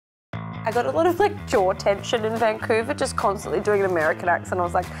I got a lot of like jaw tension in Vancouver, just constantly doing an American accent. I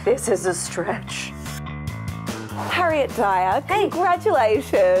was like, this is a stretch. Harriet Dyer,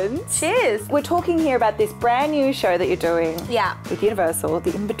 congratulations. Cheers. We're talking here about this brand new show that you're doing. Yeah. With Universal,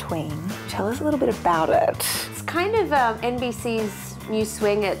 The InBetween. Tell us a little bit about it. It's kind of NBC's new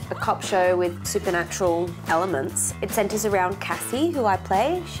swing at a cop show with supernatural elements. It centres around Cassie, who I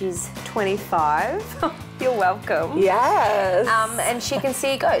play. She's 25. You're welcome. Yes. And she can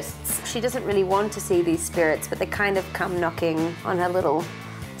see ghosts. She doesn't really want to see these spirits, but they kind of come knocking on her little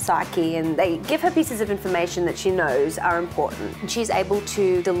psyche, and they give her pieces of information that she knows are important. And she's able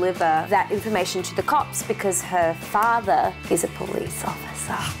to deliver that information to the cops because her father is a police officer.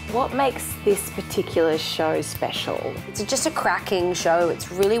 What makes this particular show special? It's just a cracking show.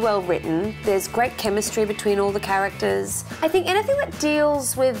 It's really well written. There's great chemistry between all the characters. I think anything that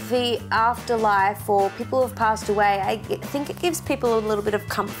deals with the afterlife or people who have passed away, I think it gives people a little bit of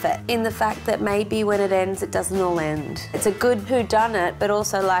comfort in the fact that maybe when it ends, it doesn't all end. It's a good whodunit, but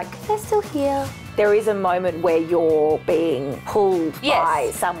also like, they're still here. There is a moment where you're being pulled by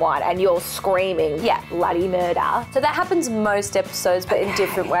someone and you're screaming bloody murder. So that happens most episodes, but in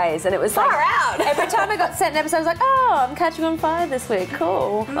different ways. And it was far out. Every time I got sent an episode, I was like, oh, I'm catching on fire this week,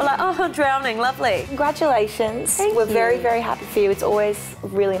 cool. Or like, oh, drowning, lovely. Congratulations. Thank We're you. very, very happy for you. It's always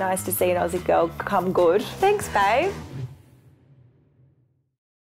really nice to see an Aussie girl come good. Thanks, babe.